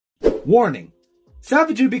Warning.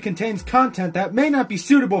 Savage OOBI contains content that may not be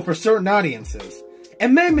suitable for certain audiences,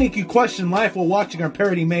 and may make you question life while watching our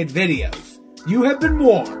parody-made videos. You have been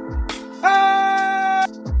warned. Ah!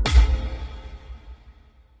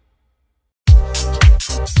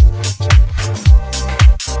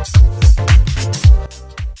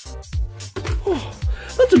 Oh,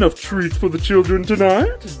 that's enough treats for the children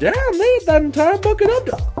tonight. Damn, they ate that entire bucket up.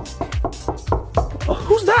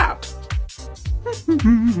 Who's that?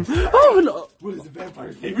 Oh, no. What is a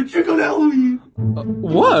vampire's favorite trick on Halloween?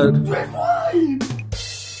 What? Red wine!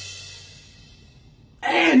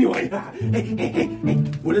 Anyway, hey,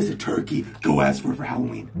 what does a turkey go ask for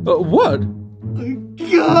Halloween? What?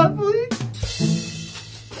 God,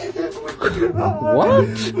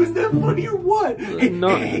 What? Was that funny or what?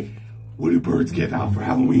 No. Hey, what do birds give out for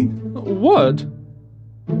Halloween? What?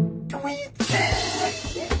 Tweets!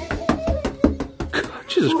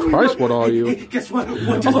 Jesus Christ, what are you? Hey, guess what?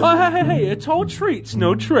 Hey, it's all treats,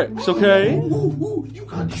 no tricks, okay? Ooh, you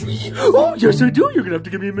got treats? Oh, yes I do. You're gonna have to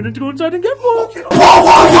give me a minute to go inside and get one. Okay.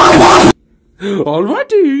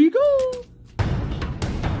 Alrighty, here you go.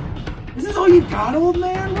 Is this all you got, old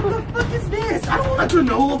man? What the fuck is this? I don't want a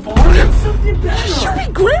granola bar. I want something better. You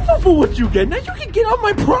be grateful for what you get. Now you can get off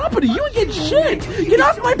my property. You ain't get shit. Get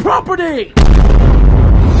off my property.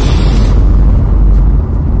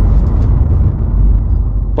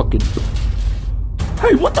 Fucking.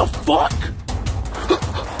 Hey, what the fuck?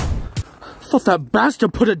 Thought that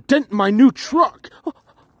bastard put a dent in my new truck.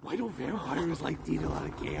 Why don't vampires like to eat a lot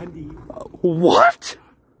of candy? What?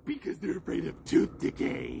 Because they're afraid of tooth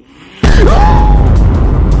decay.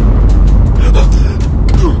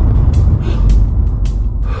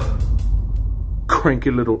 Cranky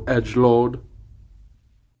little edgelord.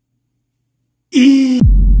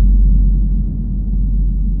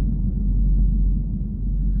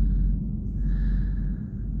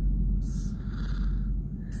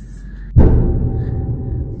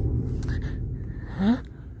 Huh?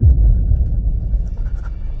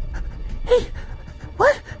 Hey!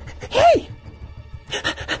 What? Hey!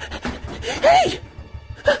 Hey!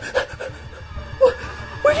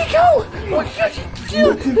 Where'd he go? What's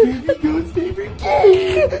the baby goat's favorite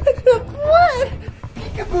game? What?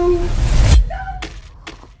 Peekaboo!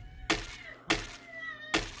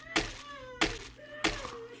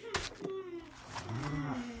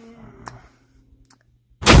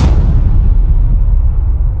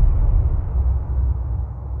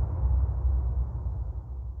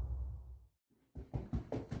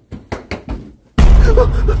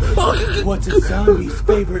 What's a zombie's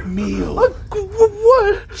favorite meal?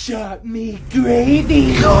 What? Chop me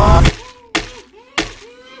gravy!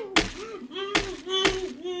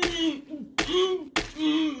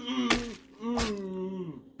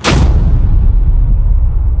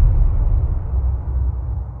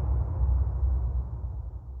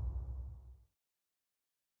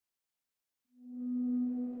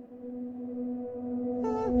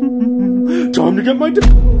 Time to get my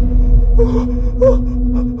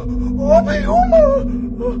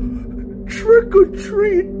Trick or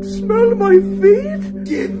treat, smell my feet?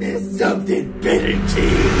 Give me something bitter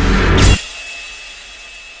tea!